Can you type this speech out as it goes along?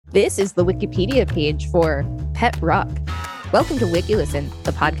This is the Wikipedia page for Pet Rock. Welcome to WikiListen,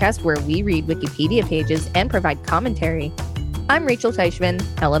 the podcast where we read Wikipedia pages and provide commentary. I'm Rachel Teichman,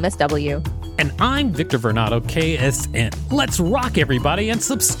 LMSW. And I'm Victor Vernado, KSN. Let's rock, everybody, and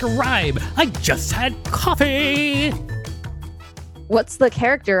subscribe. I just had coffee. What's the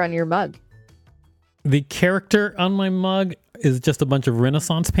character on your mug? The character on my mug is just a bunch of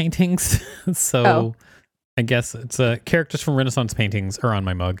Renaissance paintings. I guess it's characters from Renaissance paintings are on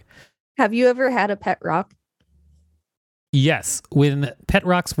my mug. Have you ever had a pet rock? Yes. When pet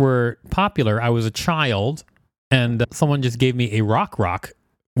rocks were popular, I was a child, and someone just gave me a rock,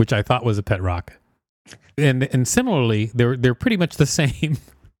 which I thought was a pet rock. And similarly, they're pretty much the same.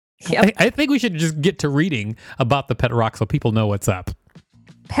 Yep. I think we should just get to reading about the pet rock so people know what's up.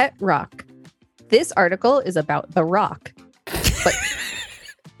 Pet rock. This article is about The Rock, but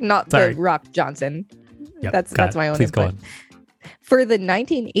not The Rock Johnson. Yep, that's my own Please input. go on. For the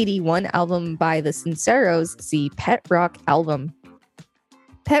 1981 album by the Sinceros, see Pet Rock album.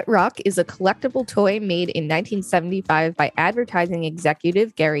 Pet Rock is a collectible toy made in 1975 by advertising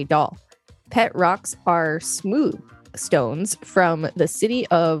executive Gary Dahl. Pet rocks are smooth stones from the city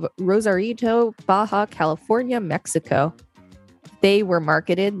of Rosarito, Baja California, Mexico. They were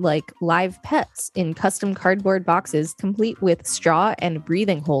marketed like live pets in custom cardboard boxes, complete with straw and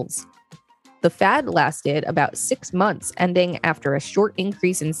breathing holes. The fad lasted about 6 months, ending after a short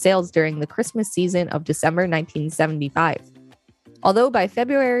increase in sales during the Christmas season of December 1975. Although by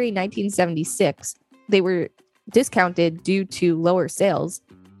February 1976, they were discounted due to lower sales,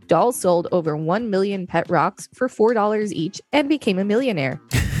 Dahl sold over 1 million pet rocks for $4 each and became a millionaire.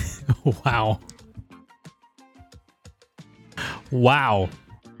 Wow.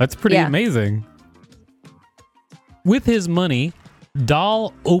 That's pretty amazing. With his money,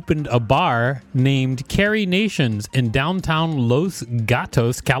 Dahl opened a bar named Carrie Nations in downtown Los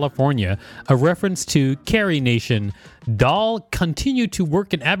Gatos, California, a reference to Carrie Nation. Dahl continued to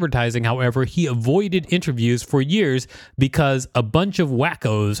work in advertising, however, he avoided interviews for years because a bunch of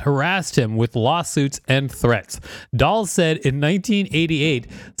wackos harassed him with lawsuits and threats. Dahl said in 1988,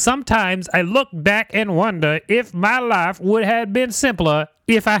 "Sometimes I look back and wonder if my life would have been simpler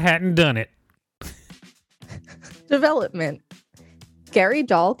if I hadn't done it." Development. Gary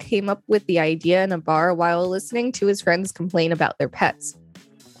Dahl came up with the idea in a bar while listening to his friends complain about their pets.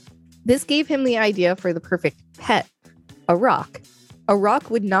 This gave him the idea for the perfect pet, a rock. A rock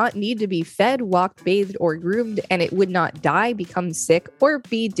would not need to be fed, walked, bathed, or groomed, and it would not die, become sick, or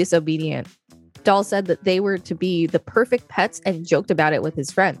be disobedient. Dahl said that they were to be the perfect pets and joked about it with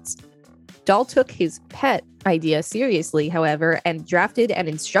his friends. Dahl took his pet idea seriously, however, and drafted an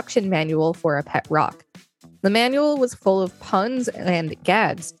instruction manual for a pet rock. The manual was full of puns and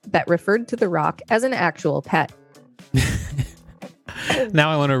gags that referred to the rock as an actual pet.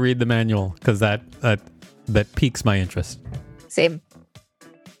 Now I want to read the manual because that piques my interest. Same.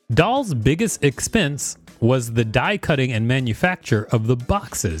 Dahl's biggest expense was the die cutting and manufacture of the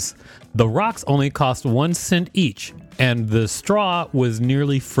boxes. The rocks only cost 1 cent each, and the straw was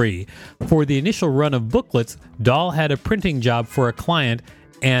nearly free. For the initial run of booklets, Dahl had a printing job for a client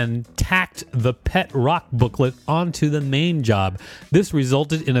and tacked the pet rock booklet onto the main job. This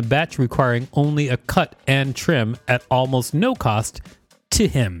resulted in a batch requiring only a cut and trim at almost no cost to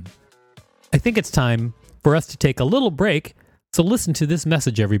him. I think it's time for us to take a little break, so listen to this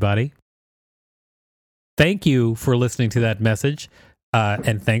message, everybody. Thank you for listening to that message,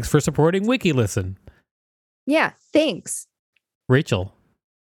 and thanks for supporting WikiListen. Yeah, thanks. Rachel,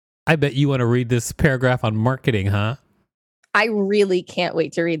 I bet you want to read this paragraph on marketing, huh? I really can't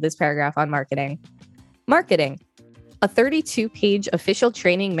wait to read this paragraph on marketing. Marketing. A 32-page official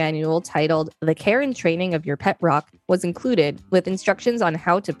training manual titled The Care and Training of Your Pet Rock was included with instructions on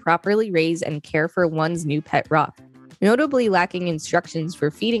how to properly raise and care for one's new pet rock, notably lacking instructions for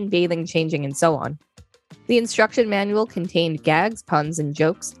feeding, bathing, changing, and so on. The instruction manual contained gags, puns, and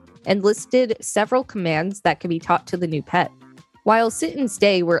jokes, and listed several commands that could be taught to the new pet. While sit and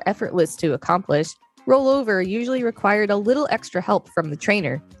stay were effortless to accomplish, rollover usually required a little extra help from the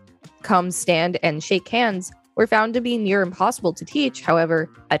trainer. Come, stand, and shake hands were found to be near impossible to teach. However,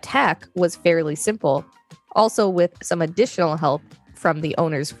 attack was fairly simple, also with some additional help from the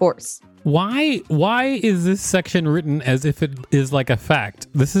owner's force. Why is this section written as if it is like a fact?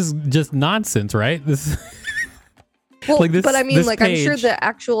 This is just nonsense, right? Well, like this, but I mean, like, page, I'm sure the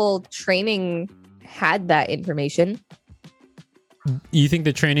actual training had that information. You think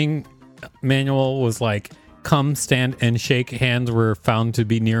the training manual was like, come, stand, and shake hands were found to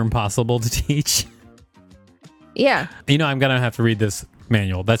be near impossible to teach? Yeah. You know, I'm going to have to read this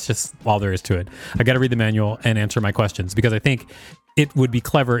manual. That's just all there is to it. I got to read the manual and answer my questions because I think it would be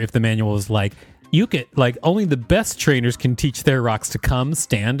clever if the manual was like, you can, like, only the best trainers can teach their rocks to come,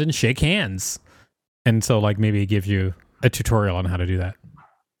 stand, and shake hands. And so, like, maybe it gives you a tutorial on how to do that.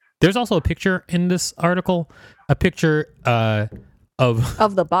 There's also a picture in this article, a picture of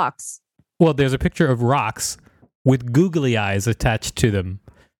the box. Well, there's a picture of rocks with googly eyes attached to them.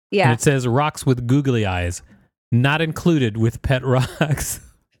 Yeah. And it says rocks with googly eyes, not included with pet rocks.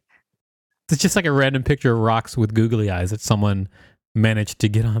 It's just like a random picture of rocks with googly eyes that someone managed to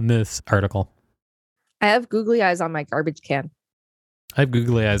get on this article. I have googly eyes on my garbage can. I have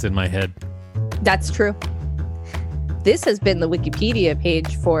googly eyes in my head. That's true. This has been the Wikipedia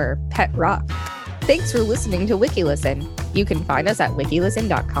page for Pet Rock. Thanks for listening to WikiListen. You can find us at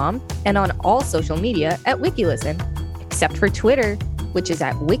wikilisten.com and on all social media at WikiListen, except for Twitter, which is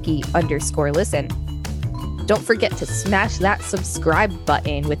at wiki_listen. Don't forget to smash that subscribe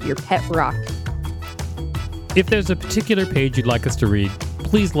button with your pet rock. If there's a particular page you'd like us to read,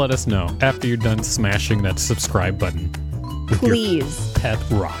 please let us know after you're done smashing that subscribe button with Please. your pet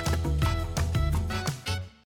rock.